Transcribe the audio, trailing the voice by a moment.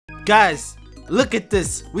Guys, look at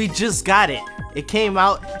this. We just got it. It came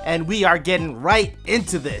out and we are getting right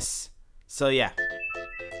into this. So yeah.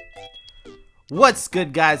 What's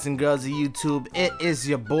good, guys and girls of YouTube? It is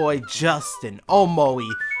your boy Justin Omoe,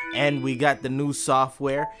 and we got the new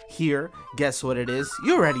software here. Guess what it is?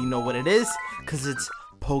 You already know what it is, cause it's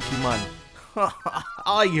Pokemon.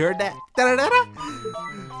 Oh, you heard that?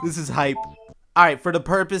 Da-da-da-da. This is hype. Alright, for the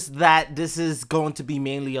purpose that this is going to be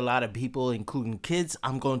mainly a lot of people, including kids,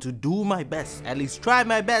 I'm going to do my best, at least try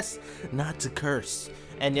my best, not to curse.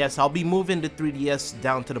 And yes, I'll be moving the 3DS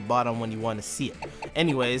down to the bottom when you want to see it.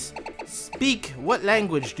 Anyways, speak. What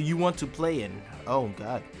language do you want to play in? Oh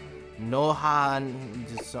god. Nohan,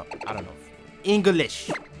 I don't know.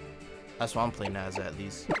 English. That's what I'm playing as, at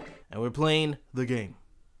least. And we're playing the game.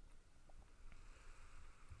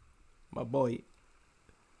 My boy.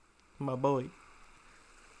 My boy.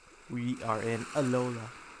 We are in Alola.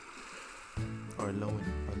 Or Alolan.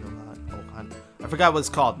 Aloha. I forgot what it's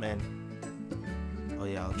called, man. Oh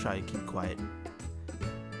yeah, I'll try to keep quiet.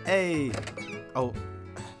 Hey! Oh.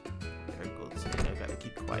 There it goes. I gotta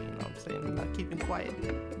keep quiet, you know what I'm saying? I'm not keeping quiet.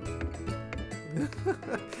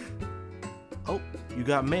 Oh, you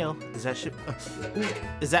got mail. Is that shit?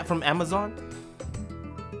 Is that from Amazon?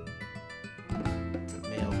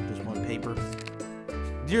 Mail. Just one paper.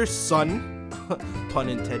 Dear son, pun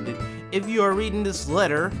intended, if you are reading this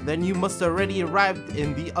letter, then you must already arrived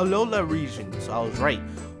in the Alola region. So I was right.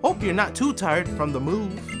 Hope you're not too tired from the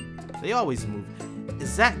move. They always move.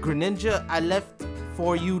 Is that Greninja I left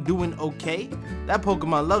for you doing okay? That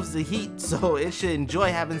Pokemon loves the heat, so it should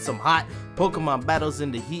enjoy having some hot Pokemon battles in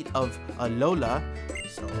the heat of Alola.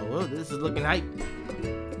 So this is looking hype.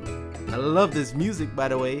 I love this music, by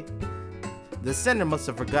the way. The sender must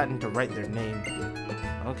have forgotten to write their name.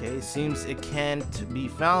 Okay, seems it can't be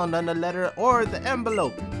found on the letter or the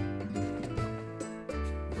envelope.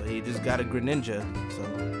 But he just got a Greninja, so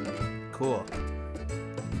cool.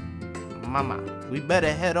 Mama, we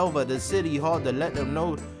better head over to City Hall to let them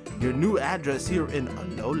know your new address here in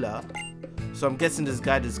Alola. So I'm guessing this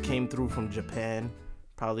guy just came through from Japan,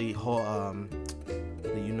 probably the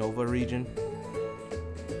Unova region.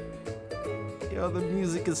 Yo, the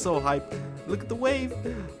music is so hype. Look at the wave.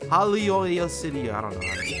 Halioya City. I don't know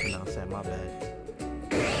how to pronounce that. My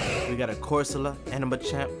bad. We got a Corsola, Anima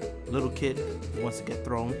Champ, little kid who wants to get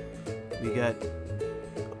thrown. We got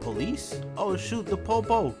a police. Oh shoot, the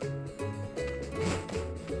Popo.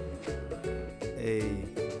 Hey.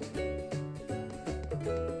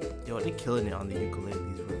 Yo, they killing it on the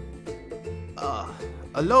ukuleles, bro.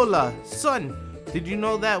 Alola, son. Did you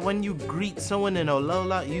know that when you greet someone in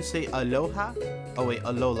Alola, you say aloha? Oh wait,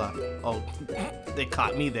 Alola. Oh, they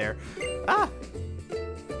caught me there. Ah!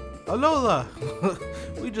 Alola!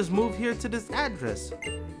 We just moved here to this address.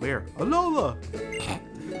 Where? Alola!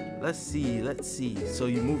 Let's see. So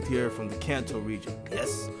you moved here from the Kanto region.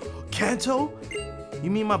 Yes. Kanto? You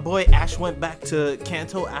mean my boy Ash went back to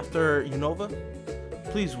Kanto after Unova?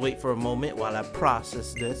 Please wait for a moment while I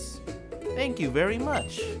process this. Thank you very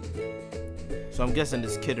much. So I'm guessing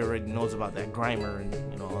this kid already knows about that Grimer and,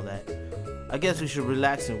 you know, all that. I guess we should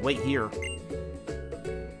relax and wait here.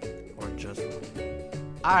 Or just wait.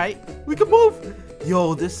 Alright, we can move!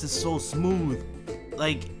 Yo, this is so smooth.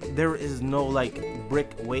 Like, there is no, like,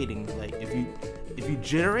 brick waiting. Like, if you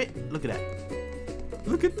jitter it, look at that.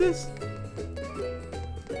 Look at this.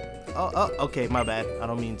 Oh, okay, my bad. I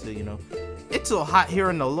don't mean to, you know. It's so hot here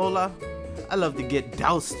in Alola. I love to get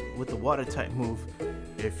doused with the water type move.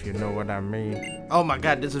 If you know what I mean. Oh my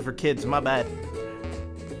god, this is for kids, my bad.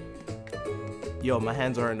 Yo, my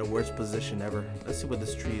hands are in the worst position ever. Let's see what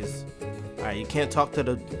this tree is. Alright, you can't talk to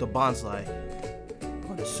the Bonsly.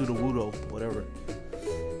 Or the Sudowoodo, whatever.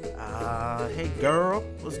 Hey girl,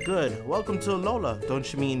 what's good? Welcome to Alola.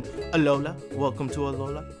 Don't you mean Alola? Welcome to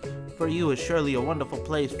Alola. For you is surely a wonderful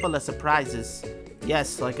place full of surprises.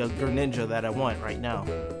 Yes, like a Greninja that I want right now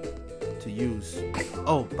to use.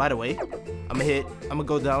 Oh, by the way, I'm gonna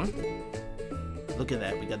go down. Look at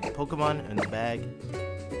that. We got the Pokemon in the bag.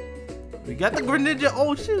 We got the Greninja.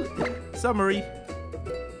 Oh shoot. Summary.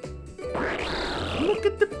 Look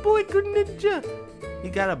at the boy Greninja. He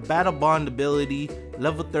got a battle bond ability,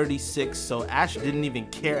 level 36, so Ash didn't even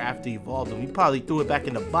care after he evolved him. He probably threw it back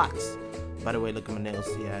in the box. By the way, look at my nails.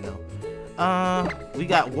 Yeah, I know. We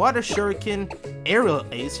got Water Shuriken, Aerial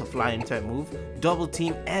Ace, a flying type move, Double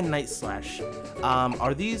Team, and Night Slash.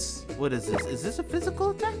 Are these, what is this? Is this a physical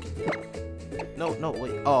attack? No,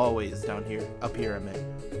 wait. Oh, wait, it's down here. Up here, I meant.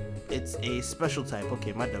 It's a special type.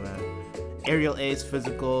 Okay, my dumb ass. Aerial Ace,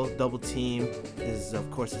 physical, Double Team is, of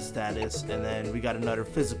course, a status, and then we got another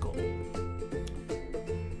physical.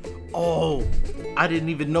 Oh, I didn't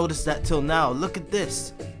even notice that till now. Look at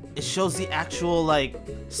this. It shows the actual like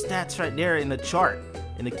stats right there in the chart,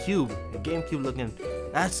 in the cube, the GameCube looking.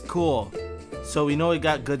 That's cool. So we know we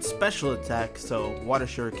got good special attack, so water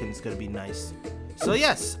shuriken's gonna be nice. So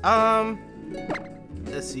yes,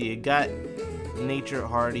 let's see, it got nature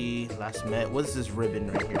hardy, last met. What's this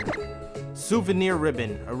ribbon right here? Souvenir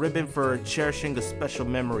ribbon, a ribbon for cherishing a special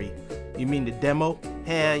memory. You mean the demo?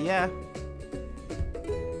 Hell yeah.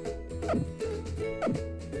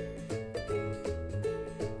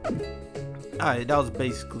 Alright, that was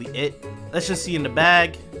basically it. Let's just see in the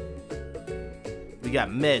bag. We got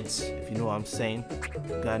meds, if you know what I'm saying.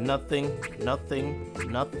 Got nothing, nothing,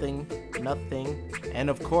 nothing, nothing,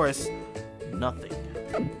 and of course, nothing.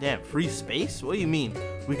 Damn, free space? What do you mean?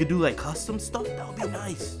 We could do like custom stuff? That would be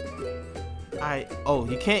nice. Alright, oh,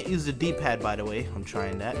 you can't use the D-pad by the way. I'm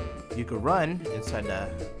trying that. You could run inside the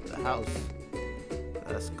house.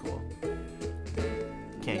 That's cool.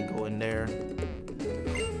 Can't go in there.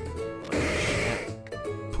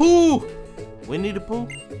 Pooh! Winnie the Pooh?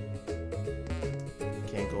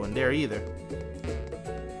 Can't go in there either.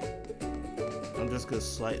 I'm just gonna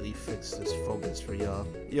slightly fix this focus for y'all.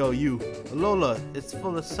 Yo, you, Lola, it's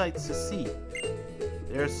full of sights to see.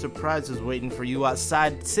 There's surprises waiting for you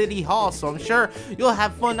outside City Hall, so I'm sure you'll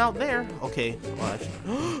have fun out there. Okay,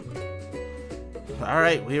 well,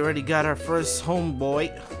 alright, we already got our first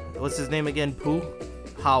homeboy. What's his name again, Pooh?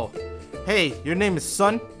 How? Hey, your name is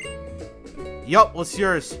Sun? Yup, what's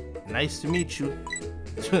yours? Nice to meet you.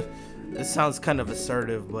 This sounds kind of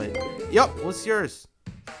assertive, but yup, what's yours?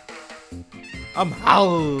 I'm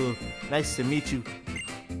Hal. Nice to meet you.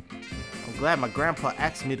 I'm glad my grandpa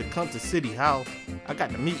asked me to come to City Hall. I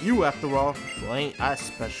got to meet you after all. Well, ain't I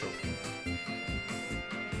special?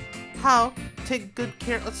 Hal, take good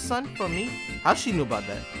care of Sun for me. How she knew about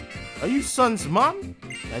that? Are you Sun's mom?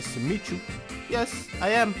 Nice to meet you. Yes, I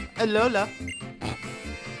am Alola.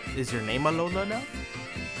 Is your name Alola now?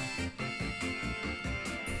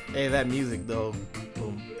 Hey, that music though.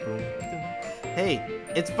 Boom, boom, boom. Hey,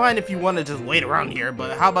 it's fine if you want to just wait around here,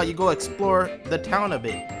 but how about you go explore the town a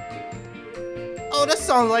bit? Oh, that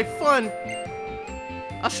sounds like fun.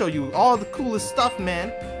 I'll show you all the coolest stuff,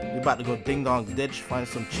 man. We about to go ding dong ditch, find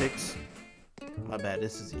some chicks. My bad,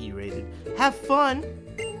 this is E-rated. Have fun.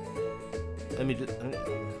 Let me just.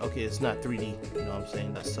 Okay, it's not 3D. You know what I'm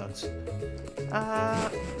saying? That sucks.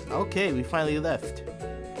 Okay, we finally left.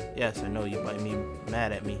 Yes, I know you might be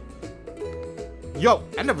mad at me. Yo,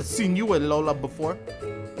 I never seen you in Lola before.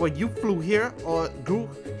 Well, you flew here or grew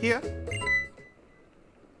here?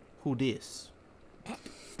 Who this?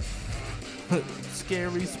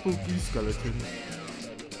 Scary, spooky skeleton.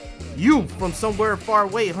 You from somewhere far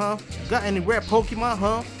away, huh? Got any rare Pokemon,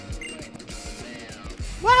 huh?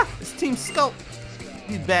 What? It's Team Scout.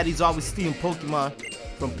 These baddies always stealing Pokemon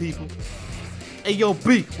from people. Hey, yo,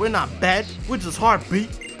 B, we're not bad. We're just hard, B.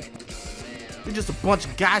 We're just a bunch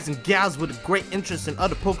of guys and gals with a great interest in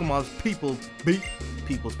other Pokemon's people, B.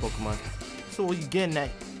 People's Pokemon. So what you getting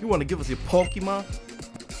at? You want to give us your Pokemon?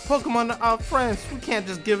 Pokemon are our friends. We can't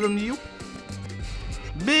just give them to you.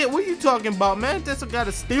 B, what are you talking about, man? Just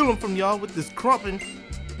gotta steal them from y'all with this crumping.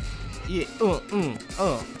 Yeah,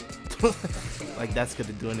 like that's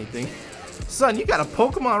gonna do anything. Son, you got a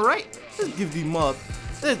Pokemon, right? Let's give these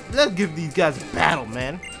let's give these guys a battle,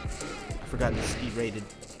 man. I forgot this E-rated.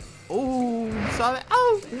 Oh, you saw that?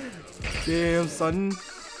 Oh, damn, son.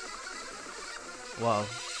 Wow,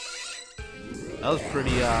 that was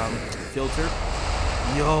pretty filtered.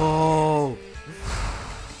 Yo,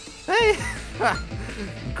 hey,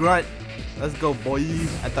 grunt. Let's go, boys.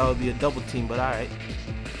 I thought it would be a double team, but all right.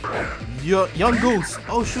 Yo, young goose.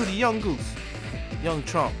 Oh shoot, a young goose. Young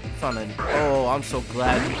Trump. Found an. Oh, I'm so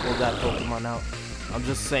glad you pulled that Pokemon out. I'm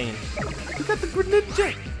just saying. We got the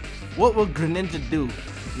Greninja. What will Greninja do?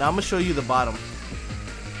 Now I'm gonna show you the bottom.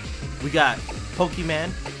 We got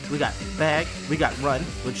Pokemon. We got Bag. We got Run,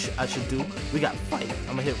 which I should do. We got Fight.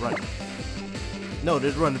 I'm gonna hit Run. No,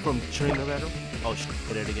 there's Run from Trainer Battle. Oh shit,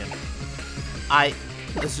 hit it again. Alright,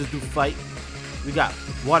 let's just do Fight. We got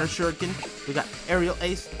Water Shuriken. We got Aerial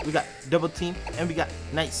Ace. We got Double Team, and we got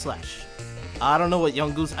Night Slash. I don't know what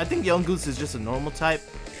Young Goose. I think Young Goose is just a normal type.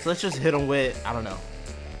 So let's just hit him with, I don't know,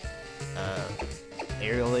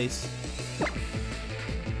 Aerial Ace.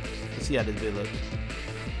 Let's see how this bit look.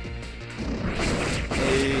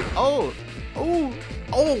 Hey, oh,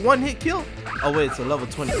 one hit kill. Oh wait, it's a level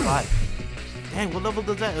 25. Dang, what level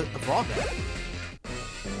does that evolve at?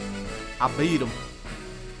 I beat him.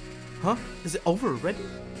 Huh? Is it over already?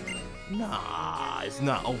 Nah, it's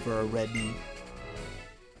not over already.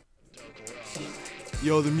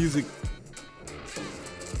 Yo, the music.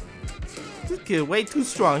 This kid way too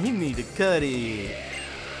strong. He need to cut it.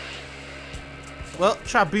 Well,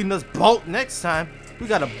 try beating us both next time. We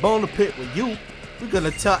got a bone to pick with you. We're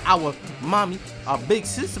gonna tell our mommy, our big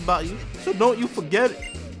sis about you. So don't you forget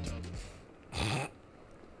it.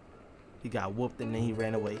 He got whooped and then he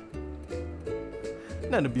ran away.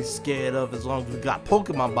 Nothing to be scared of as long as we got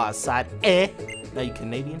Pokemon by our side. Now you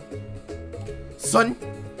Canadian? Son,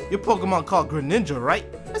 your Pokemon called Greninja, right?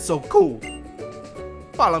 That's so cool.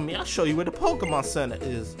 Follow me, I'll show you where the Pokemon Center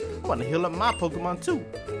is. I want to heal up my Pokemon too.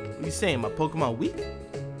 What are you saying, my Pokemon weak?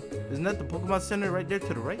 Isn't that the Pokemon Center right there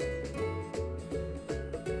to the right?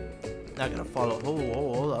 Now I gotta follow.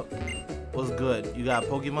 Hold up. What's good? You got a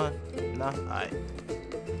Pokemon? Nah? Alright.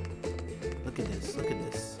 Look at this. Look at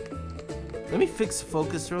this. Let me fix the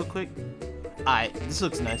focus real quick. Alright, this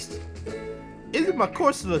looks nice. Isn't my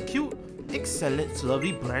course look cute? Excellent,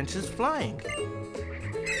 lovely branches flying.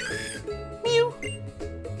 Mew.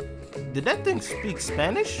 Did that thing speak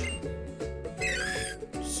Spanish?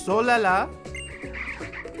 So la la.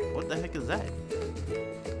 What the heck is that?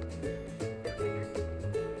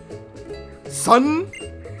 Son?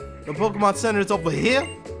 The Pokemon Center is over here?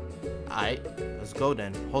 Alright, let's go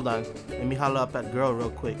then. Hold on. Let me holler up at girl real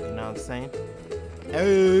quick, you know what I'm saying?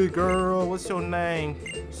 Hey girl, what's your name?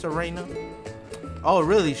 Serena? Oh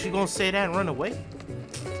really? She gonna say that and run away?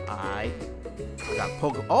 Alright. I got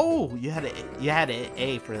Pokemon. Oh, you had an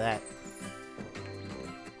A for that.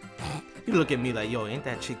 You look at me like, yo, ain't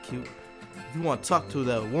that chick cute? If you want to talk to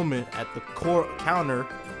the woman at the counter,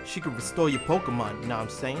 she can restore your Pokemon, you know what I'm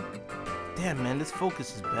saying? Damn, man, this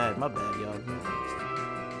focus is bad. My bad, y'all.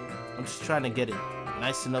 I'm just trying to get it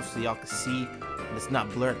nice enough so y'all can see and it's not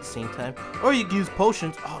blurred at the same time. Or you can use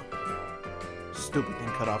potions. Oh, stupid thing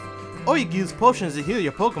cut off. Or you can use potions to heal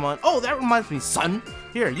your Pokemon. Oh, that reminds me, son.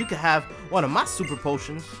 Here, you can have one of my super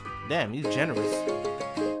potions. Damn, he's generous.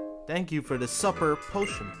 Thank you for the supper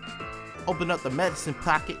potion. Open up the medicine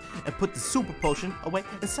pocket and put the super potion away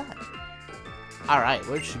inside. Alright,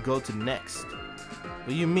 where should she go to next? What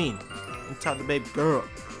do you mean? I'm talking to baby girl.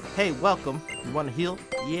 Hey, welcome. You want to heal?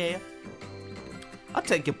 Yeah. I'll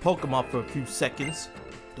take your Pokemon for a few seconds.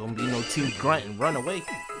 Don't be no team grunt and run away.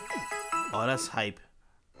 Oh, that's hype.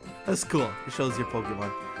 That's cool. It shows your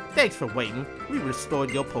Pokemon. Thanks for waiting. We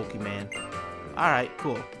restored your Pokemon. Alright,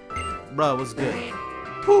 cool. Bruh, what's good?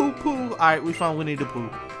 Poo poo. Alright, we found Winnie the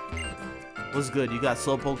Pooh. What's good? You got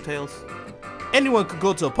Slowpoke tails? Anyone could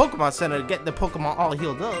go to a Pokemon Center to get the Pokemon all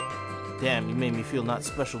healed up. Damn, you made me feel not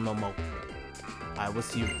special no more. Alright,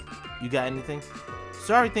 what's you? You got anything?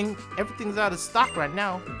 Sorry, everything's out of stock right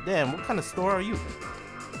now. Damn, what kind of store are you?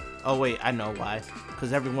 Oh wait, I know why.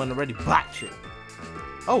 Because everyone already bought shit.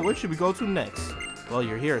 Oh, where should we go to next? Well,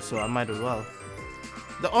 you're here, so I might as well.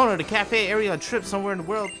 The owner of the cafe area on trip somewhere in the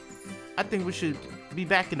world. I think we should be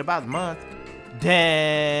back in about a month.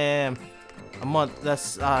 Damn. A month,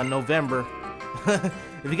 that's November.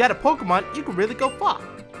 If you got a Pokemon, you can really go far.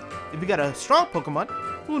 If you got a strong Pokemon,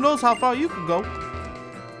 who knows how far you can go.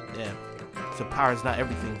 Damn. So power's not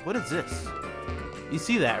everything. What is this? You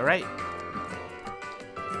see that, right?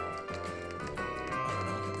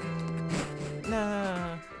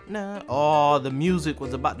 Nah, nah. Oh, the music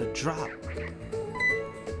was about to drop.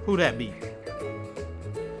 Who that be?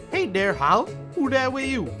 Hey there, Hal. Who that with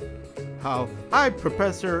you? How? Hi,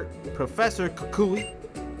 Professor Kukui.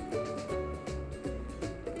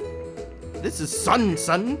 This is Sun.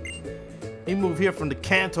 He moved here from the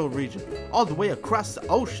Kanto region, all the way across the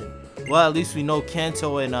ocean. Well, at least we know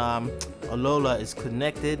Kanto and Alola is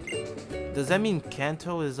connected. Does that mean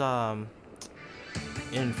Kanto is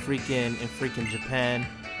in freaking Japan,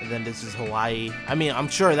 and then this is Hawaii? I mean, I'm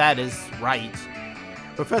sure that is right.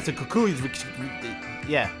 Professor Kukui's,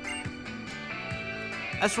 yeah.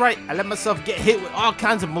 That's right, I let myself get hit with all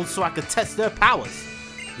kinds of moves so I could test their powers.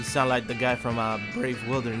 You sound like the guy from Brave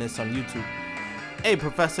Wilderness on YouTube. Hey,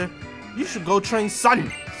 Professor, you should go train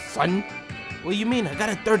Sun. Sun? What do you mean? I got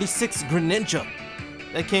a 36 Greninja.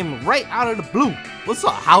 That came right out of the blue. What's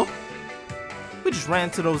up, Hal? We just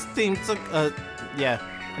ran to those things, yeah,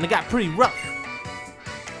 and it got pretty rough.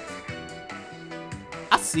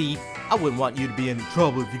 I see. I wouldn't want you to be in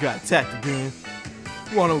trouble if you got attacked again.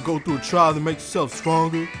 You want to go through a trial to make yourself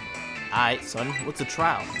stronger? Alright, son. What's a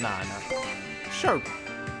trial? Nah. Sure.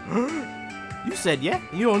 You said yeah?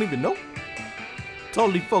 You don't even know?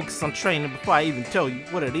 Totally focused on training before I even tell you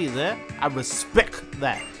what it is, eh? I respect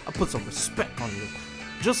that. I put some respect on you.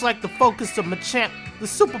 Just like the focus of Machamp, the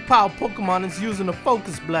superpower Pokemon is using a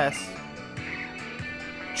Focus Blast.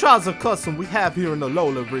 Trials are custom we have here in the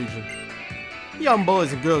Alola region. Young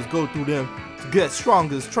boys and girls go through them to get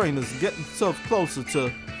stronger as trainers and get themselves closer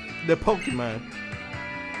to their Pokemon.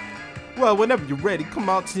 Well, whenever you're ready, come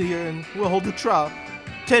out here and we'll hold the trial.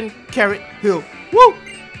 10 Carat Hill. Woo!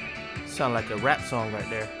 Sound like a rap song right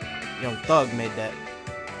there. Young Thug made that.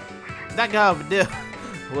 That guy over there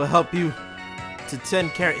will help you to 10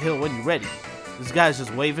 Carat Hill when you're ready. This guy's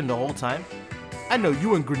just waving the whole time. I know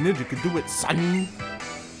you and Greninja could do it, son.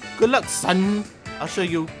 Good luck, son. I'll show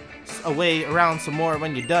you a way around some more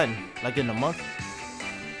when you're done, like in a month.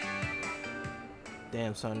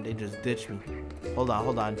 Damn, son, they just ditched me. Hold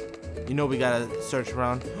on. You know we gotta search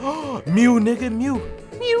around. Mew, nigga, Mew.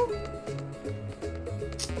 Mew.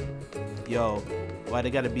 Yo, why they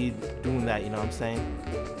gotta be doing that, you know what I'm saying?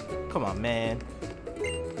 Come on, man.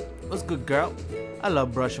 What's good, girl? I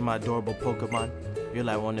love brushing my adorable Pokemon. You're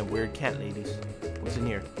like one of them weird cat ladies. What's in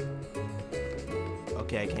here?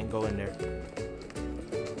 Okay, I can't go in there.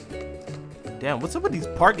 Damn, what's up with these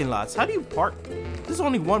parking lots? How do you park? There's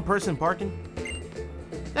only one person parking.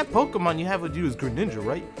 That Pokemon you have with you is Greninja,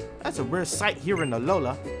 right? That's a rare sight here in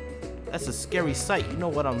Alola. That's a scary sight. You know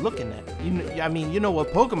what I'm looking at. You know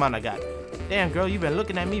what Pokemon I got. Damn, girl, you've been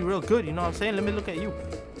looking at me real good. You know what I'm saying? Let me look at you.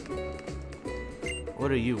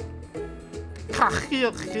 What are you?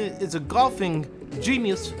 Is a golfing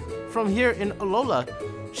genius from here in Alola.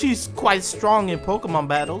 She's quite strong in Pokemon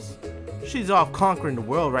battles. She's off conquering the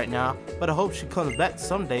world right now, but I hope she comes back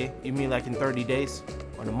someday. You mean like in 30 days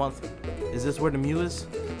or in a month? Is this where the Mew is?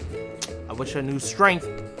 I wish I knew strength.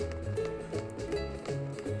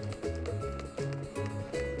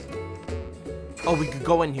 Oh, we could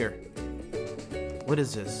go in here. What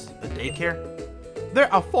is this? A daycare?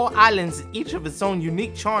 There are 4 islands, each of its own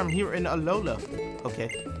unique charm here in Alola.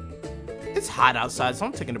 Okay. It's hot outside, so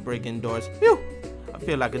I'm taking a break indoors. Phew! I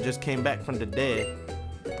feel like I just came back from the dead.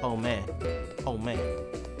 Oh man. Oh man.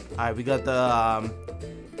 Alright, we got the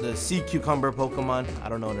sea cucumber Pokemon. I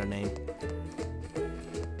don't know their name.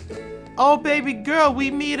 Oh baby girl, we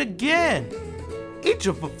meet again! Each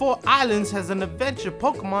of the 4 islands has an adventure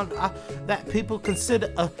Pokemon that people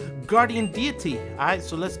consider a guardian deity. Alright,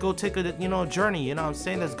 so let's go take a journey, you know what I'm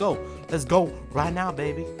saying? Let's go. Let's go right now,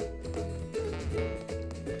 baby.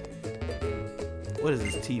 What is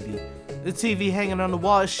this TV? The TV hanging on the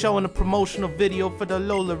wall is showing a promotional video for the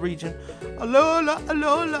Alola region. Alola,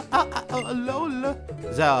 Alola, Alola.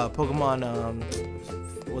 Is that a Pokemon,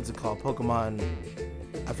 what's it called? Pokemon,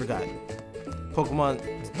 I forgot. Pokemon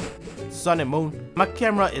Sun and Moon. My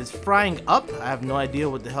camera is frying up. I have no idea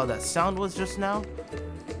what the hell that sound was just now.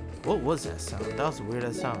 What was that sound? That was a weird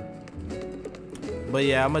ass sound. But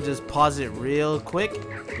yeah, I'm gonna just pause it real quick.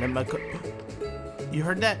 You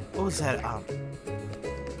heard that? What was that?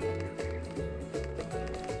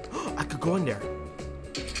 I could go in there.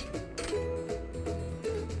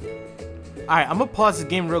 Alright, I'm gonna pause the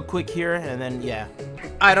game real quick here and then yeah.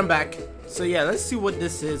 Alright, I'm back. So yeah, let's see what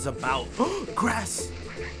this is about. Grass!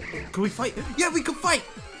 Can we fight? Yeah, we can fight!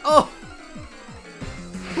 Oh!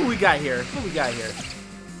 Who we got here? Who we got here?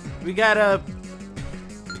 We got a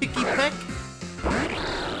Picky Peck.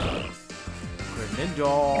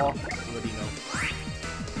 Greninja. What do you know?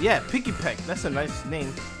 Yeah, Picky Peck. That's a nice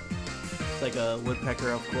name. It's like a woodpecker,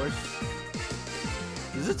 of course.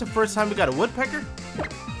 Is this the first time we got a woodpecker?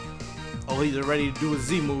 Oh, he's ready to do a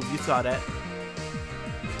Z move. You saw that.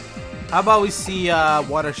 How about we see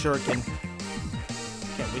Water Shuriken?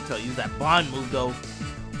 Can't wait till I use that bond move though.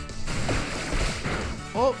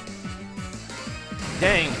 Oh,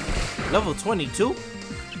 dang! Level 22.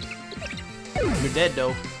 You're dead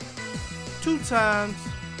though. 2 times.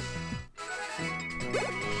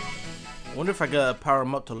 I wonder if I could power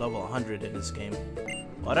him up to level 100 in this game.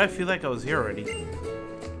 Why do I feel like I was here already?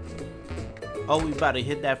 Oh, we about to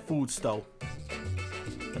hit that food stove.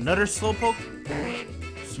 Another Slowpoke?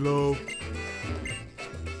 Slow.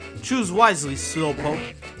 Choose wisely,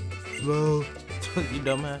 Slowpoke. Slow. You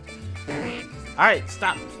dumbass. Alright,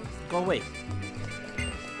 stop. Go away.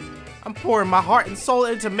 I'm pouring my heart and soul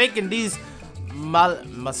into making these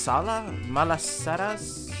malasadas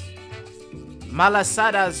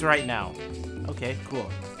right now. Okay, cool.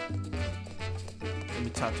 Let me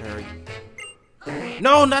talk to her.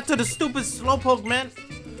 No, not to the stupid Slowpoke, man.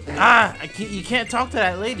 Ah, you can't talk to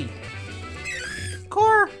that lady.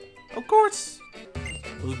 Core, of course.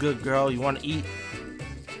 What's good, girl? You want to eat?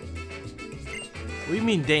 What do you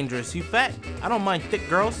mean dangerous? You fat? I don't mind thick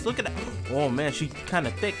girls. Look at that. Oh man, she kind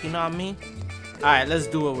of thick. You know what I mean? All right, let's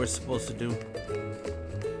do what we're supposed to do.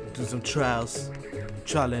 Do some trial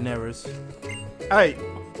and errors. All right,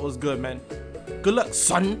 what's good, man? Good luck,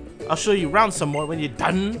 son. I'll show you around some more when you're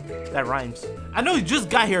done. That rhymes. I know you just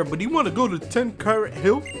got here, but you want to go to 10 Carat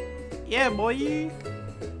Hill? Yeah, boy.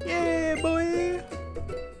 Yeah, boy.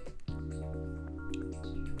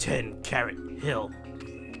 10 Carat Hill.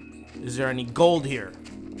 Is there any gold here?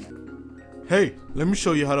 Hey, let me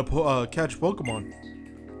show you how to catch Pokemon.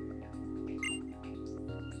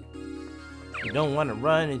 You don't want to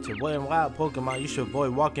run into wild Pokemon. You should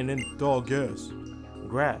avoid walking in tall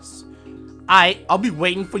grass. I'll be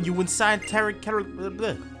waiting for you inside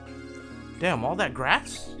Damn, all that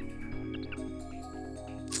grass?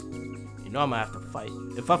 You know I'm gonna have to fight.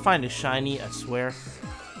 If I find a shiny, I swear.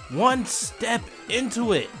 One step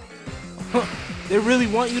into it. They really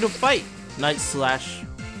want you to fight. Night Slash.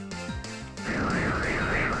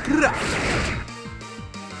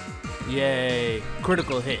 Yay.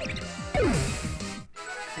 Critical hit.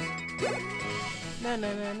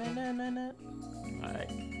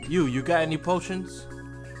 Alright. You got any potions?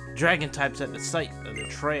 Dragon types at the site of the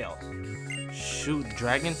trail. Shoot,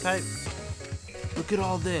 dragon type? Look at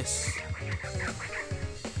all this.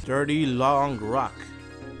 Dirty long rock.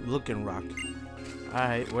 Looking rock.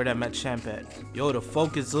 Alright, where that Machamp at? Yo, the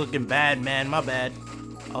focus looking bad, man. My bad.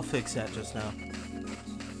 I'll fix that just now.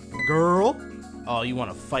 Girl? Oh, you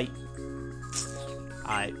wanna fight?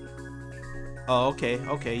 Alright. Oh,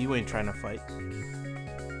 okay, you ain't trying to fight.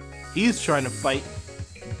 He's trying to fight.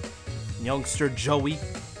 Youngster Joey.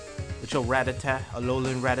 With your Rattata,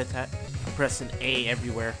 Alolan Rattata. I'm pressing A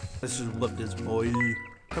everywhere. Let's just whoop this boy.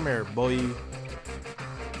 Come here, boy.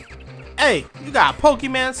 Hey, you got a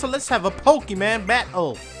Pokemon, so let's have a Pokemon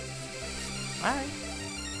battle. Alright.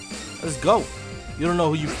 Let's go. You don't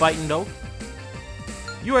know who you fighting, though.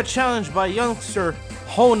 You are challenged by youngster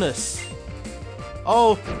Honus.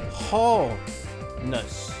 Oh,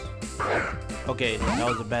 Honus. Okay, that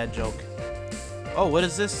was a bad joke. Oh, what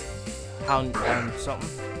is this? Hound something.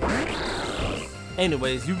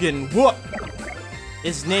 Anyways, you getting whooped.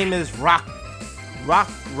 Its name is Rock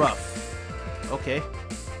Ruff. Okay.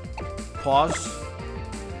 Pause.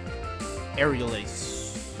 Aerial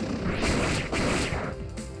Ace.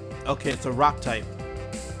 Okay, it's a rock type.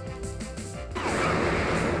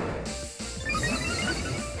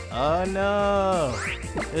 Oh no.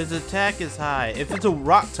 His attack is high. If it's a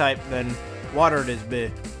rock type, then water this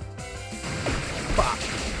bit. Bah.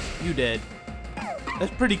 You dead.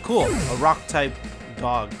 That's pretty cool. A rock type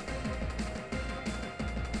dog.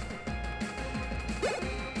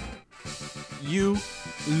 You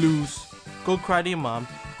lose. Go cry to your mom.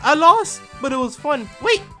 I lost, but it was fun.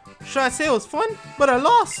 Wait, should I say it was fun? But I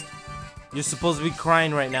lost. You're supposed to be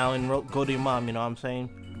crying right now and go to your mom. You know what I'm saying?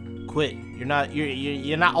 Quit. You're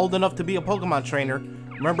not old enough to be a Pokemon trainer.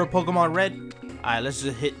 Remember Pokemon Red? All right, let's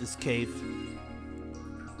just hit this cave.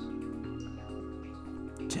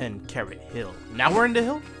 10 Carrot Hill. Now we're in the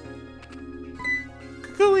hill.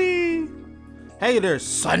 Cooey. Hey there,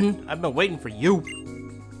 son. I've been waiting for you.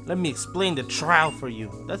 Let me explain the trial for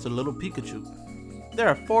you. That's a little Pikachu. There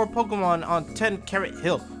are 4 Pokemon on 10 Carrot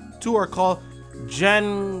Hill. 2 are called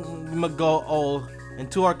Janmago and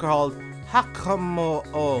 2 are called Hakamo.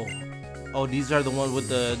 Oh, these are the ones with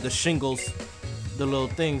the shingles, the little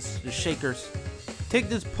things, the shakers. Take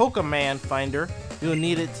this Pokemon finder. You'll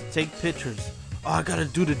need it to take pictures. Oh, I gotta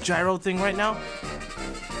do the gyro thing right now.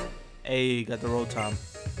 Hey, got the Rotom.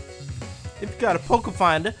 If you got a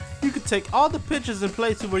Pokefinder, you can take all the pictures in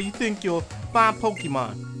places where you think you'll find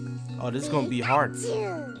Pokemon. Oh, this is gonna be hard.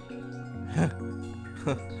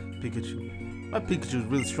 Pikachu. My Pikachu is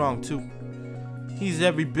really strong too. He's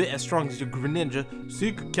every bit as strong as your Greninja, so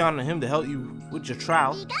you can count on him to help you with your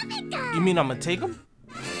trial. You mean I'm gonna take him?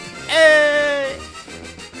 Hey!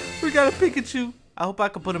 We got a Pikachu. I hope I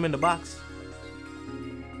can put him in the box.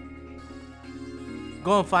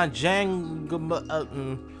 Go and find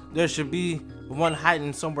there should be one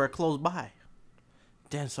hiding somewhere close by.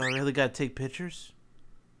 Damn, so I really gotta take pictures?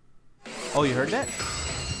 Oh, you heard that?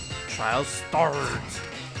 Trial starts.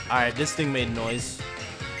 Alright, this thing made noise.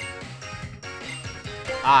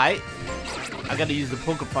 Alright. I gotta use the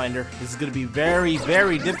Pokefinder. This is gonna be very,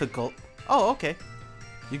 very difficult. Oh, okay.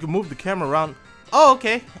 You can move the camera around. Oh,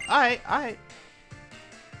 okay. Alright, alright.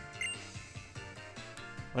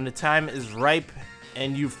 When the time is ripe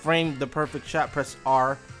and you frame the perfect shot, press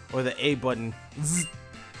R or the A button. Zzz.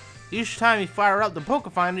 Each time you fire up the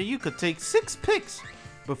Pokefinder, you could take 6 pics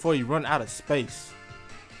before you run out of space.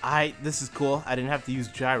 Alright, this is cool. I didn't have to use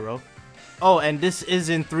gyro. Oh, and this is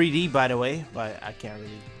in 3D, by the way, but I can't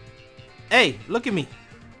really. Hey, look at me.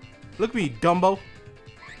 Look at me, Dumbo.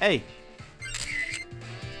 Hey.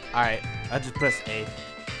 Alright, I just pressed A.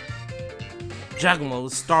 Jagumo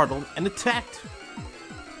was startled and attacked.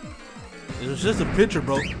 It was just a picture,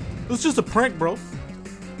 bro. It was just a prank, bro.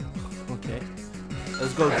 Okay.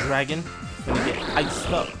 Let's go, Dragon. Gonna get iced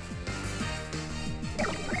up.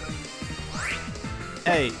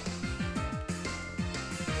 Hey.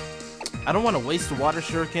 I don't want to waste the water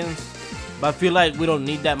shurikens. But I feel like we don't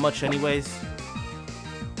need that much anyways.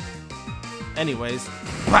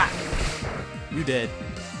 Bah! You dead.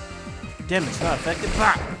 Damn, it's not effective.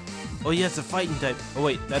 Bah! Oh, yeah, it's a fighting type. Oh,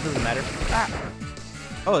 wait, that doesn't matter. Bah!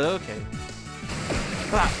 Oh, okay.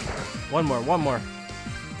 Bah! One more.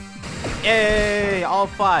 Yay! All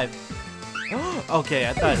 5. Okay,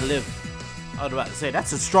 I thought it lived. I was about to say,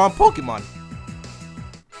 that's a strong Pokemon.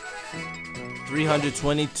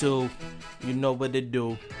 322. You know what to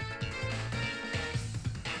do.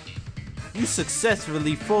 You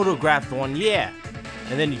successfully photographed one, yeah.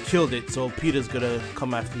 And then you killed it, so Peter's gonna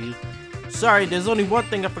come after you. Sorry, there's only one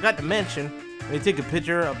thing I forgot to mention. When you take a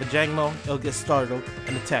picture of a Jangmo, it'll get startled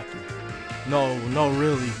and attack you. No,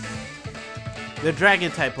 really. They're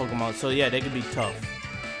dragon type Pokemon, so yeah, they can be tough.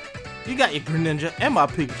 You got your Greninja and my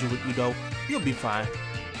Pikachu with you though. You'll be fine.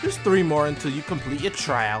 There's 3 more until you complete your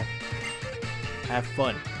trial. Have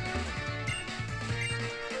fun.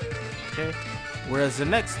 Okay. Whereas the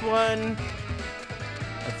next one,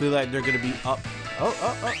 I feel like they're gonna be up. Oh.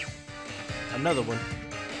 Another one.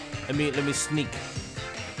 Let me sneak.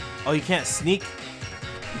 Oh, you can't sneak?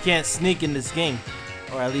 You can't sneak in this game.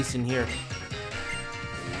 Or at least in here.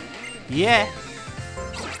 Yeah.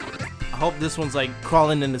 I hope this one's like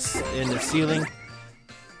crawling in the ceiling.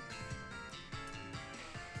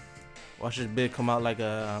 Watch this bit come out like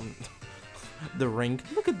a the ring.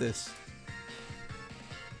 Look at this.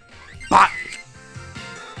 Bop!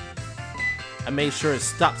 I made sure it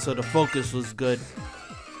stopped so the focus was good.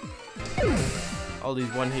 All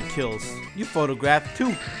these one-hit kills. You photographed 2.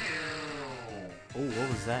 Oh, what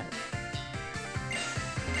was that?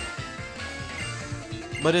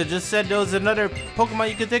 But it just said there was another Pokemon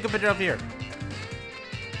you could take a picture of here.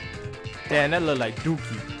 Damn, that looked like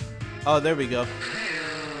Dookie. Oh, there we go.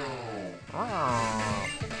 Oh,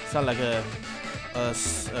 sound like a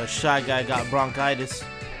shy guy got bronchitis.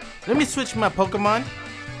 Let me switch my Pokemon.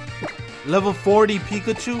 Level 40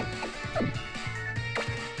 Pikachu.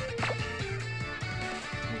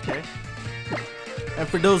 Okay. And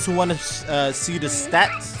for those who want to see the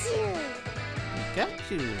stats, got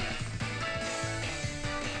you.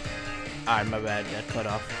 Alright, my bad, that cut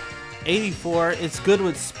off. 84, it's good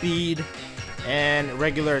with speed and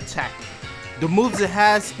regular attack. The moves it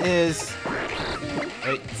has is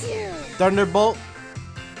Thunderbolt,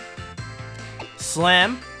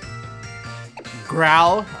 Slam,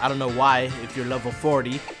 Growl, I don't know why if you're level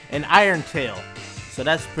 40, and Iron Tail. So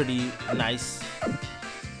that's pretty nice.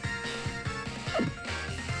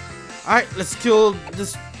 Alright, let's kill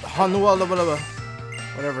this Hanuwa,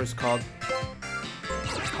 whatever it's called.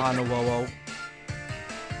 Hanuwa.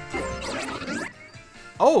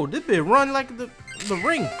 Oh, this bit run like the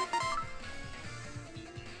ring.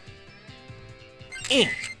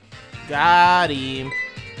 Got him.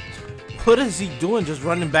 What is he doing just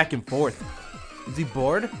running back and forth? Is he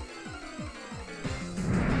bored?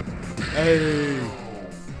 Hey,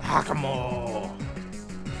 Hakamo.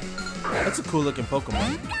 That's a cool looking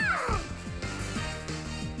Pokemon.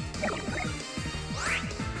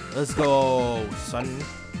 Let's go, son.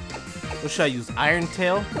 What should I use? Iron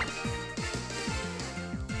Tail?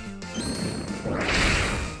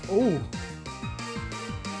 Oh.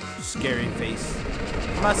 Scary face.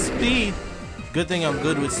 My speed. Good thing I'm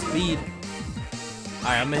good with speed.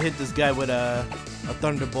 Alright, I'm gonna hit this guy with a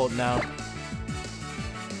Thunderbolt now.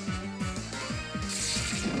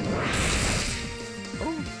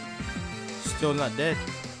 Oh. Still not dead.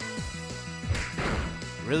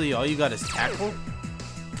 Really? All you got is tackle?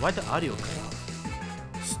 Why'd the audio cut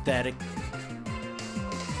off? Static.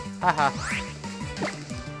 Haha.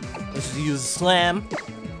 Let's just use Slam.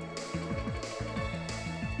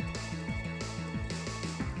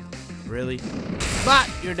 Really? But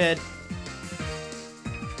you're dead.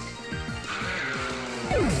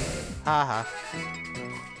 Haha.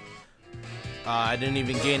 I didn't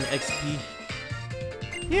even gain XP.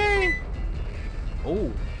 Yay!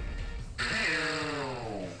 Oh.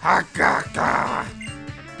 Hakaka!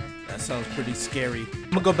 That sounds pretty scary. I'm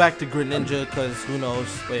gonna go back to Greninja because who knows.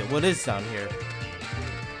 Wait, what is down here?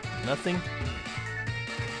 Nothing?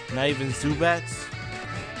 Not even Zubats?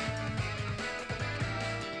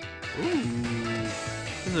 Ooh,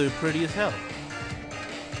 this is pretty as hell.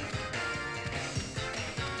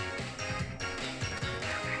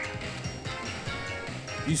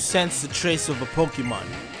 You sense the trace of a Pokemon.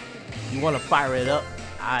 You want to fire it up?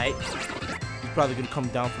 Alright. He's probably gonna come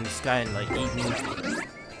down from the sky and like eat me.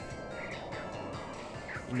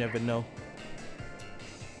 You never know.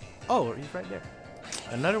 Oh, he's right there.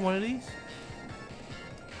 Another one of these?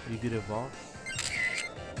 You could evolve.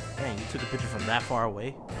 Dang, you took a picture from that far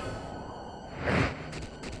away.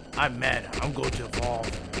 I'm mad. I'm going to evolve.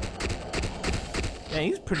 Dang,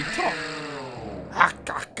 he's pretty tall. Ah,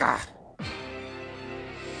 gah, gah.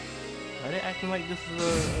 Are they acting like this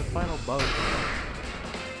is a final bug?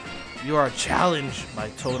 You are challenged by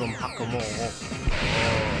Totem Hakamo.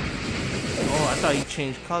 Oh, I thought he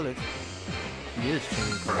changed colors. He is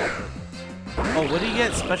changing colors. Oh, what do you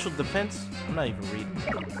get? Special defense? I'm not even reading.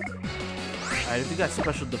 Alright, if you got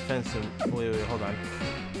special defense, then wait, hold on.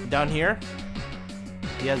 Down here,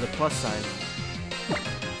 he has a plus sign.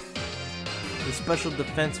 The special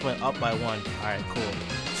defense went up by 1. Alright, cool.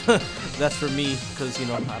 That's for me, because, you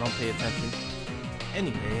know, I don't pay attention.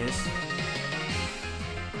 Anyways.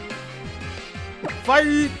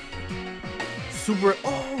 Fight! Super.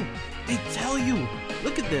 Oh! They tell you!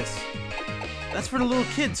 Look at this! That's for the little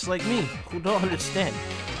kids like me, who don't understand.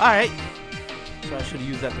 Alright. So I should have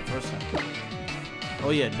used that the first time. Oh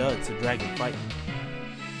yeah, duh, it's a dragon fight.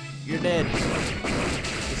 You're dead.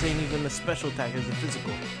 This ain't even a special attack, it's a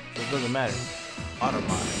physical. So it doesn't matter.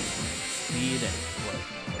 Automize. Speed and what?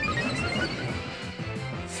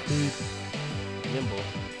 Speed. Nimble.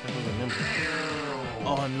 That was a nimble.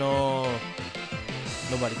 Oh no.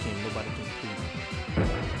 Nobody came, please.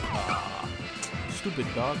 Ah. Stupid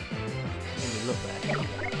dog. Let me look back.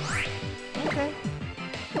 Okay.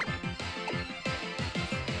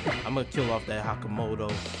 I'm gonna kill off that Hakamoto.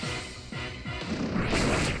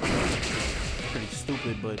 Pretty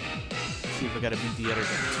stupid, but let's see if I gotta beat the other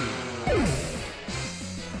guy too.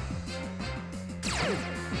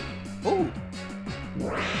 Ooh!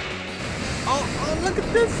 Oh, look at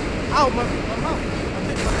this! Ow, my mouth! I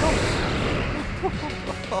bit my toe!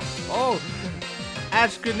 Oh!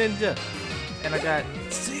 Ash Greninja! And I got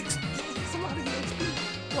 6! Somebody gets me!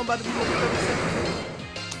 I'm about to be over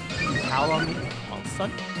 37. Howl on me? Come on,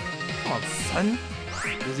 son. Come on, son.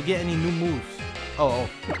 Does he get any new moves? Oh.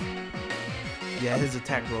 Yeah, his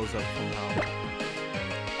attack rose up from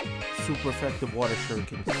super effective water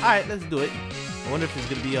shurikens. Alright, let's do it. I wonder if it's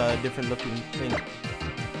gonna be a different looking thing.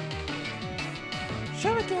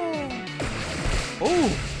 Shuriken!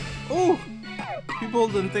 Oh! People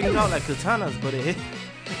holding things out like katanas, but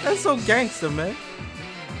that's so gangster, man.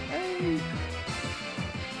 Hey.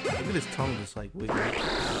 Look at his tongue just like wiggling.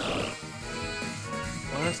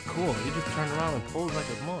 Oh, that's cool. He just turned around and posed like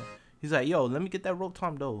a monk. He's like, yo, let me get that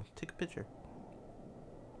Rotom though. Take a picture.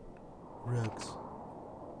 Rex.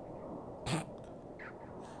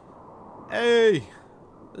 Hey!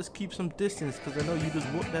 Let's keep some distance, because I know you just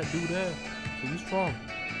whooped that dude there. So you strong.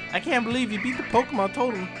 I can't believe you beat the Pokemon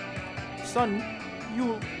Totem. Son,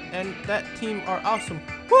 you and that team are awesome.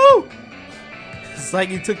 Woo! It's like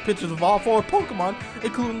he took pictures of all 4 Pokemon,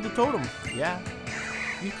 including the Totem. Yeah.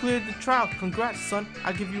 You cleared the trial. Congrats, son.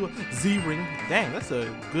 I'll give you a Z-Ring. Dang, that's a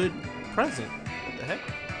good present. What the heck?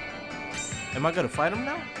 Am I gonna fight him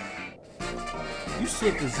now? You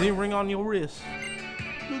slipped a Z-Ring on your wrist.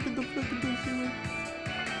 Look at the Z-Ring.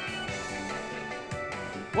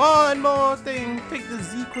 One more thing. Take the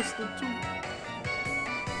Z crystal too.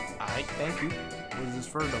 Alright, thank you. What is this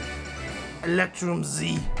for though? Electrum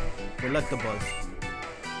Z. Electabuzz.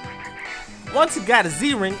 Once you got a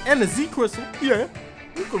Z-Ring and a Z crystal, yeah,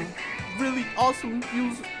 you could really awesome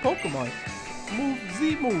use Pokemon. Move,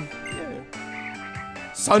 Z move,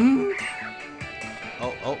 yeah. Son!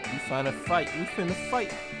 Oh, you finna fight. We finna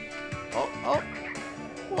fight. Oh.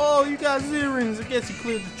 Whoa, you got Z-Rings. I guess you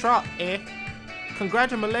cleared the trial, eh?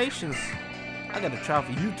 Congratulations. I got a trial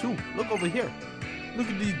for you too. Look over here. Look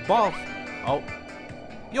at these balls. Oh.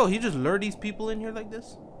 Yo, he just lured these people in here like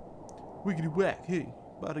this? Wiggity whack. Hey,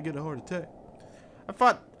 about to get a heart attack.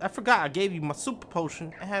 I forgot I gave you my super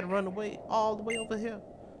potion. I had to run away all the way over here.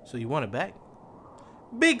 So you want it back?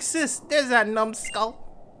 Big sis, there's that numbskull.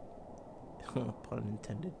 Pun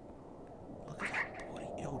intended. Look at that booty.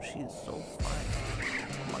 Yo, she is so fine.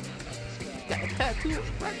 Oh my God. She got a tattoo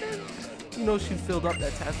right there. You know she filled up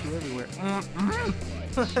that tattoo everywhere.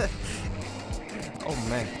 Oh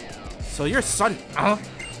man. So your son, huh?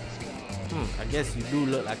 I guess you do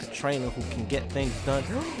look like a trainer who can get things done.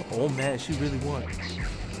 Oh man, she really won.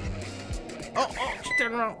 Oh, she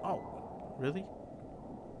turned around. Oh, really?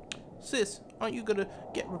 Sis, aren't you gonna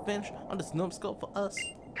get revenge on this numbskull for us?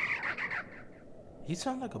 He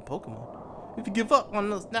sounds like a Pokemon. If you give up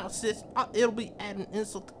on us now, sis, it'll be adding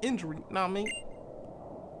insult to injury. Know what I mean?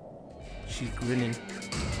 She's grinning.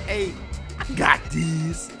 Hey, I got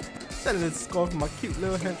these. Setting this score for my cute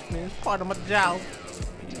little henchman. It's part of my job.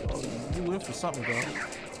 You in for something, girl.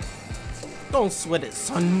 Don't sweat it,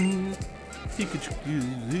 son. Pikachu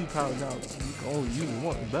uses Z-Power now. You can only use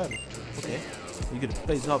one better. Okay. You gonna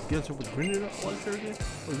face off against her with Greninja on her again?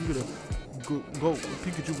 Or you gonna go with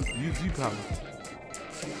Pikachu with use Z-Power?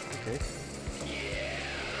 Okay.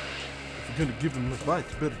 If you're gonna give him advice,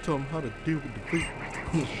 you better tell him how to deal with defeat.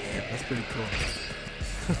 That's pretty cool.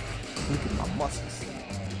 Look at my muscles.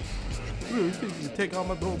 Really think you can take out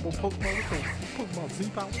my adorable Pokemon with those Pokemon Z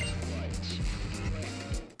power?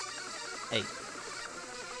 Hey.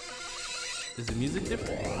 Is the music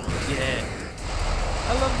different? Yeah.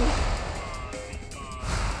 I love this.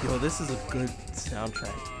 Yo, this is a good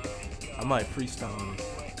soundtrack. I might freestyle on this.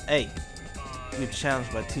 Hey. You're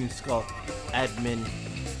challenged by Team Skull admin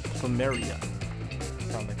Flameria.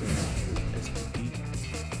 Sound like a SPP.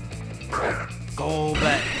 Go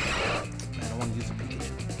back. Man, I want to use a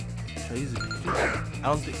Pikachu. Should I use a Pikachu? I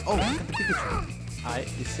don't think. Oh, look at the Pikachu. Alright,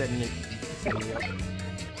 he's setting it. Up.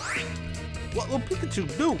 What will Pikachu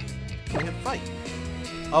do? Can he fight?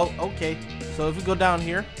 Oh, okay. So if we go down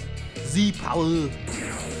here, Z power.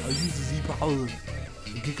 I'll use the Z power.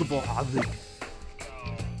 Giggable Havoc.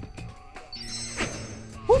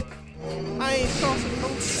 I ain't tossing no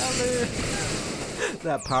salad.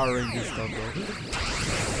 That Power Ranger stuff, bro.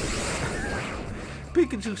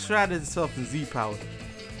 Pikachu shrouded itself in Z power.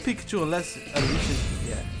 Pikachu, unless it unleashes.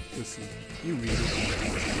 Yeah, you'll see. You read it.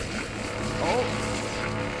 Oh.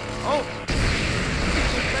 Oh.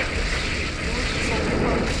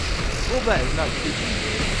 Golbat is not cute.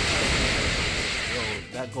 Yo,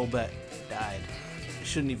 that Golbat died. It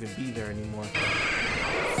shouldn't even be there anymore.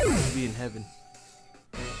 It should be in heaven.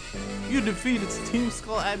 You defeated Team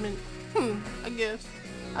Skull admin. I guess.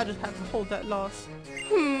 I just have to hold that loss.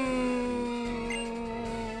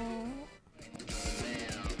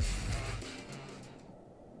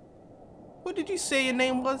 What did you say your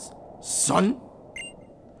name was? Son?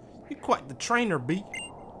 You're quite the trainer, B.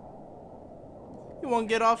 You won't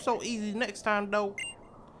get off so easy next time, though.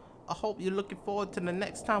 I hope you're looking forward to the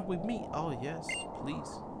next time we meet. Oh, yes, please.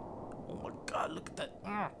 Oh, my God, look at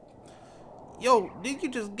that. Yo, did you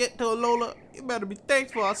just get to Alola? You better be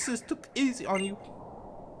thankful our sis took it easy on you.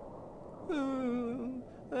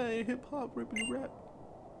 I ain't hip-hop ripping rap.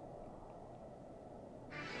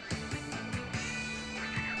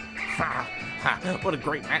 Ha! Ha! What a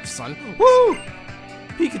great match, son. Woo!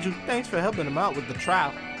 Pikachu, thanks for helping him out with the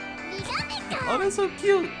trial. Oh, that's so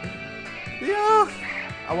cute. Yeah.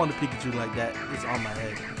 I want a Pikachu like that. It's on my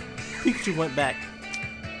head. Pikachu went back.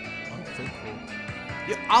 Unfaithful.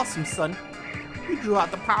 You're awesome, son. You drew out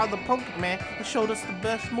the power of the Pokemon and showed us the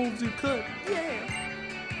best moves you could. Yeah.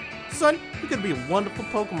 Son, you're gonna be a wonderful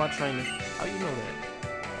Pokemon trainer. How you know that?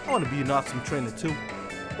 I want to be an awesome trainer too.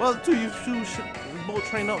 Well, the two of you should both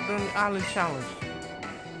train up during the island challenge.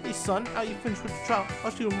 Hey son, how you finished with the trial?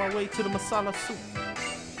 I'll shoot on my way to the masala soup.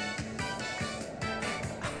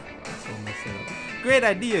 That's so messed up. Great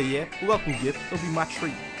idea, yeah. Welcome gift. It'll be my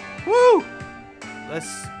treat. Woo!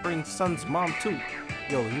 Let's bring son's mom too.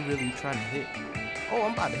 Yo, he really trying to hit. Oh,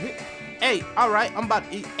 I'm about to hit. Hey, alright, I'm about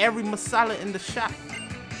to eat every masala in the shop.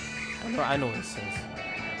 I know what it says.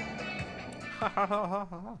 Ha ha ha ha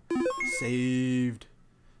ha. Saved.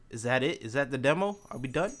 Is that it? Is that the demo? Are we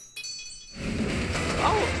done?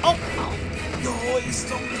 Oh. Yo, it's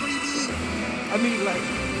so 3D. I mean, like,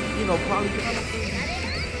 you know, polygon.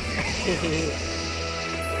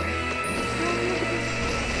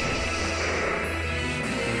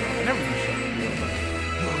 I never used to.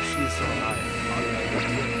 Yo, she is so alive.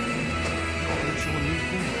 Oh, they're showing new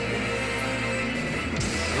things.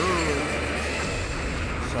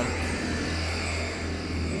 Son.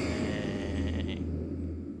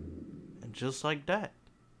 And just like that.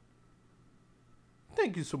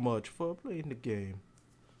 Thank you so much for playing the game.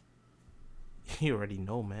 You already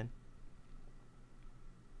know, man.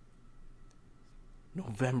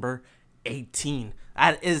 November 18.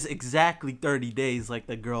 That is exactly 30 days, like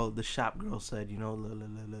the shop girl said, you know,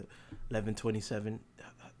 11/27.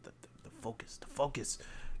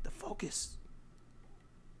 The focus.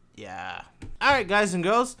 Yeah. Alright, guys and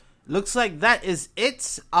girls. Looks like that is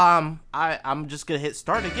it. I'm just gonna hit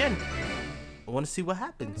start again. I wanna see what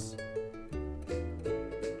happens.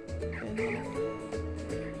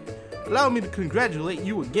 Allow me to congratulate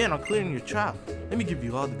you again on clearing your trial. Let me give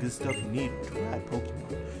you all the good stuff you need to ride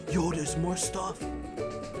Pokemon. Yo, there's more stuff.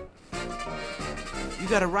 You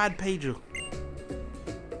gotta ride Pager.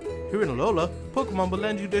 Here in Alola, Pokemon will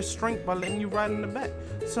lend you their strength by letting you ride in the back.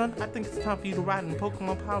 Son, I think it's time for you to ride in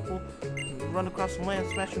Pokemon Powerful and run across the land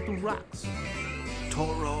smashing through rocks.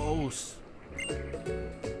 Tauros.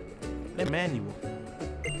 The manual.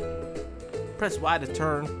 Press Y to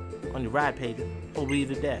turn on your ride Pager. Hold B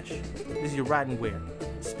to dash. This is your riding wear.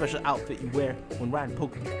 Special outfit you wear when riding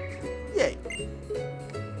Pokemon. Yay!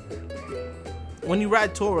 When you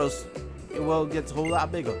ride Tauros, your world gets a whole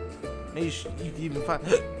lot bigger. Maybe you can even find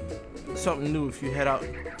something new if you head out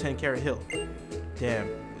 10 Carat Hill. Damn,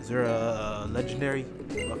 is there a legendary?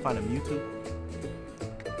 I'll find a Mewtwo.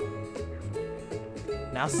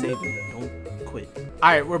 Now save it. Don't quit.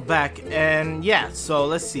 Alright, we're back. And yeah, so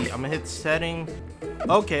let's see. I'm gonna hit setting.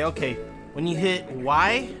 Okay. When you hit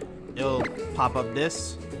Y, it'll pop up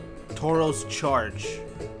this. Tauros Charge.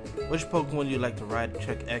 Which Pokemon do you like to ride?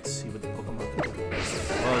 Check X, see what the Pokemon can do.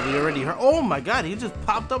 Well, we already heard. Oh my god, he just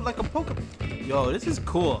popped up like a Pokemon. Yo, this is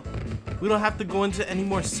cool. We don't have to go into any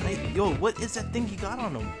more site. Yo, what is that thing he got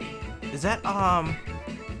on him? Is that,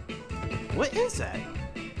 what is that?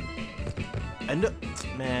 I know,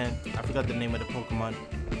 man, I forgot the name of the Pokemon.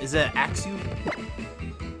 Is that Axew?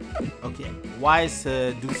 Okay, Y is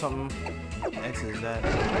to do something. X is that.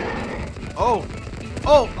 Oh,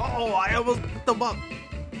 I almost picked them up.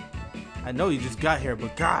 I know you just got here,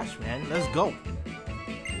 but gosh, man, let's go.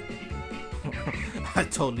 I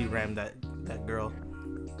totally rammed that girl.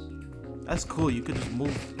 That's cool. You could just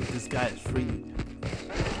move this guy freely.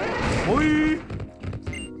 Boy,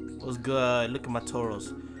 what's good? Look at my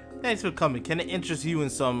Tauros. Thanks for coming. Can it interest you in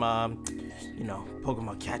some, you know,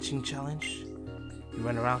 Pokemon catching challenge? You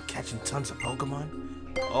run around catching tons of Pokemon?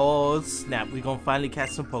 Oh snap! We gonna finally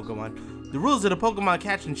catch some Pokemon. The rules of the Pokemon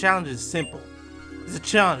catching challenge is simple. It's a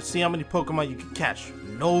challenge. See how many Pokemon you can catch.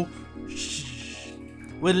 No shh.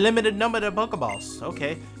 With a limited number of Pokeballs.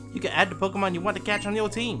 Okay. You can add the Pokemon you want to catch on your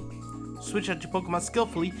team. Switch out your Pokemon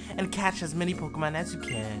skillfully and catch as many Pokemon as you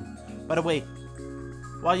can. By the way,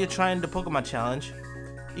 while you're trying the Pokemon challenge,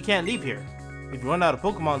 you can't leave here. If you run out of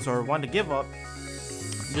Pokemons or want to give up,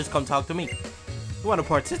 just come talk to me. You want to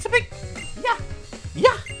participate?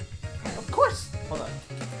 Yeah, of course. Hold on.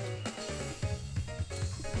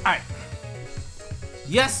 Alright.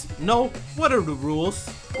 Yes, no, what are the rules?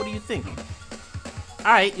 What do you think?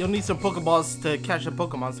 Alright, you'll need some Pokeballs to catch a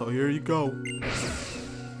Pokemon, so here you go.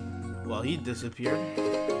 Well, he disappeared.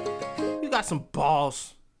 You got some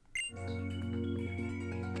balls.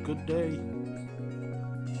 Good day.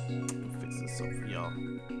 Fix this up for y'all. I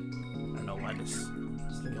don't know why this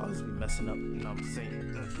thing always be messing up. You know what I'm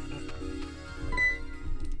saying?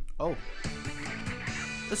 Oh.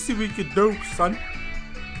 Let's see what you can do, son.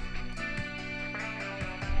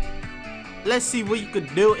 Let's see what you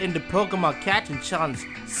could do in the Pokemon catching challenge,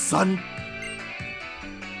 son.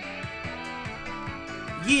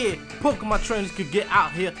 Yeah, Pokemon trainers could get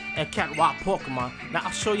out here and catch wild Pokemon. Now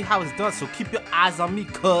I'll show you how it's done, so keep your eyes on me,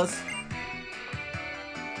 cuz.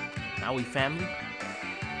 Now we family.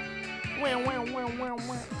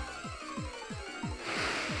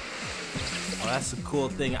 Oh, that's a cool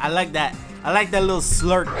thing. I like that. I like that little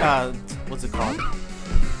slurp. What's it called?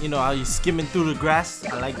 You know how you skimming through the grass?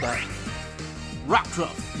 I like that. Rock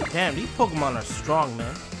Druff. Damn, these Pokemon are strong,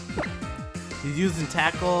 man. He's using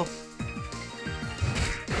tackle.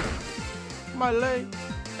 My leg.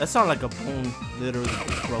 That sounds like a bone literally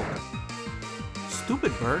broke.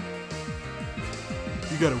 Stupid bird.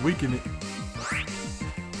 You gotta weaken it.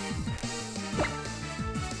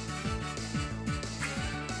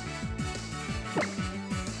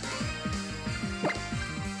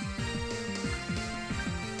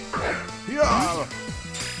 Yeah.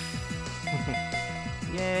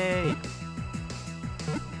 Yay.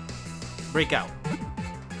 Breakout.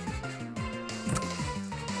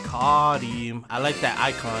 Caught him. I like that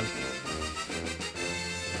icon.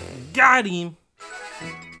 Got him.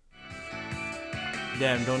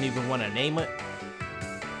 Damn, don't even want to name it.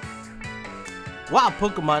 Wild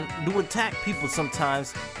Pokemon do attack people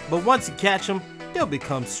sometimes, but once you catch them, they'll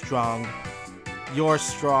become strong. You're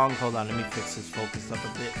strong. Hold on, let me fix this focus up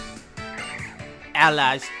a bit.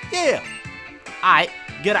 Allies, yeah. Alright,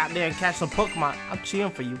 get out there and catch some Pokemon. I'm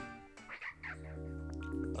cheering for you.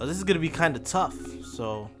 Oh, this is gonna be kind of tough,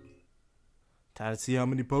 so time to see how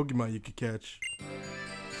many Pokemon you can catch.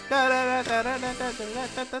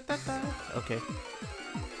 Okay.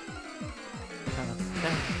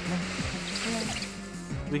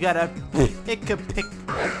 We gotta pick a pick.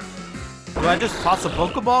 Do I just toss a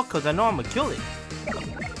Pokeball? Cause I know I'm gonna kill it.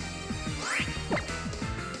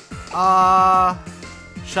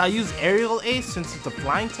 Should I use Aerial Ace since it's a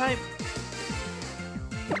flying type?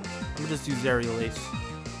 I'm gonna just use Aerial Ace.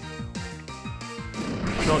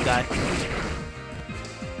 Don't die.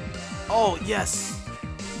 Oh, yes!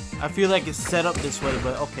 I feel like it's set up this way,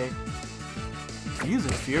 but okay. You're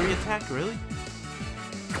using Fury Attack, really?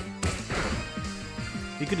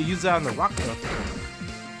 You could have used that on the Rock Druff.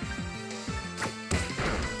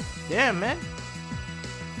 Damn, man.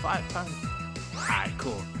 5 times. Alright,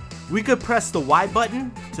 cool. We could press the Y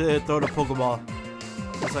button to throw the Pokeball.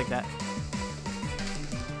 Just like that.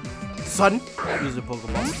 Son! Use the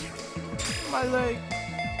Pokeball. My leg.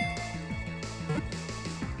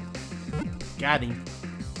 Got him.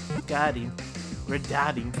 Got him.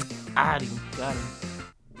 Got him. Got him.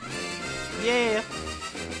 Yeah.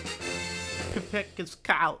 Pipeka's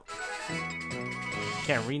cow.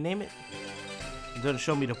 Can't rename it? It doesn't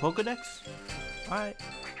show me the Pokedex? Alright.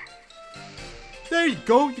 There you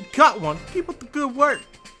go, you got one. Keep up the good work.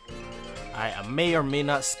 Alright, I may or may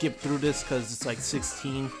not skip through this because it's like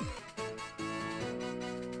 16.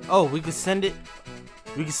 Oh, we could send it.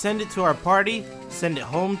 We can send it to our party. Send it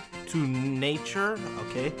home to nature.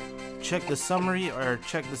 Okay. Check the summary or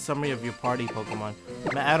check the summary of your party Pokemon. I'm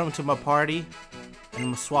gonna add them to my party. And I'm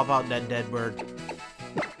gonna swap out that dead bird.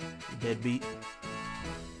 Deadbeat.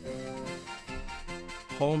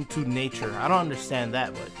 Home to nature. I don't understand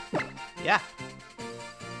that, but yeah.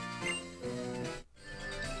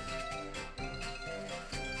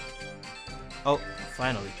 Oh,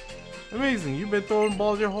 finally. Amazing, you've been throwing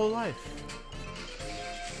balls your whole life.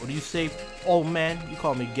 What do you say, old man? You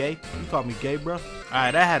call me gay? You call me gay, bro?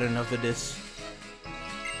 Alright, I had enough of this.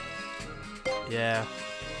 Yeah.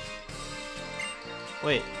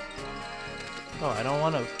 Wait. Oh, I don't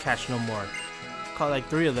want to catch no more. Caught like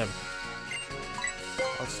 3 of them.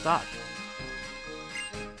 Oh, stop.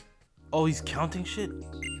 Oh, he's counting shit?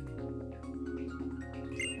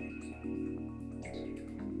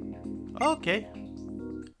 Okay.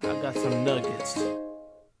 I got some nuggets.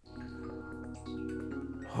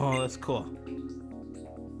 Oh, that's cool.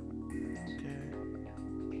 Okay.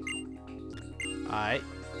 Alright.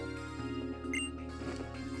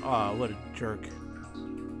 Oh, what a jerk.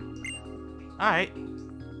 Alright.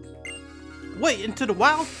 Wait, into the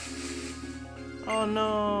wild? Oh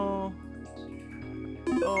no.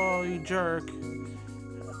 Oh, you jerk.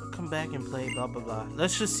 Come back and play, blah blah blah.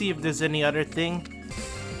 Let's just see if there's any other thing.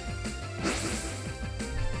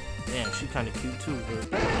 Damn, she kind of cute too.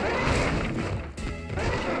 But...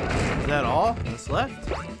 Is that all that's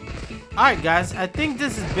left? Alright guys, I think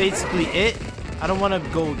this is basically it. I don't want to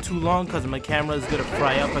go too long because my camera is going to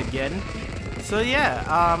fry up again. So yeah,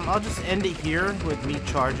 I'll just end it here with me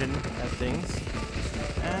charging at things.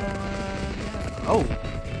 Oh,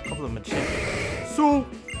 a couple of machetes. So,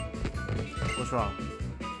 what's wrong?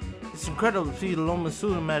 It's incredible to see the Loma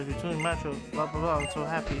Suda match between Metro, blah blah blah. I'm so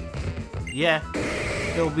happy. Yeah,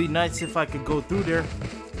 it would be nice if I could go through there.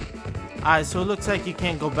 Alright, so it looks like you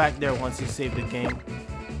can't go back there once you save the game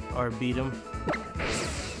or beat him.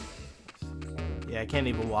 Yeah, I can't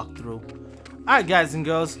even walk through. Alright guys and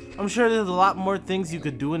girls, I'm sure there's a lot more things you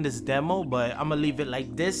could do in this demo, but I'm gonna leave it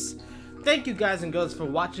like this. Thank you guys and girls for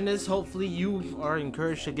watching this. Hopefully you are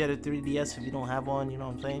encouraged to get a 3DS if you don't have one, you know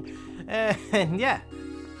what I'm saying? And yeah,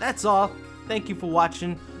 that's all. Thank you for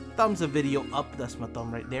watching. Thumbs the video up, that's my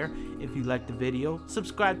thumb right there, if you liked the video.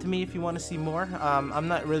 Subscribe to me if you want to see more. I'm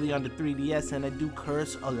not really on the 3DS and I do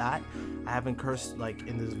curse a lot. I haven't cursed like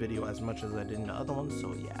in this video as much as I did in the other one,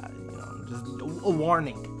 so yeah, you know, just a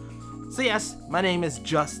warning. So yes, my name is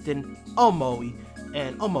Justin Omoe,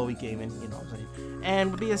 and Omoe Gaming, you know what I'm saying.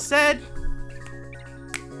 And with being said,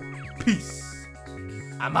 peace.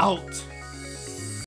 I'm out.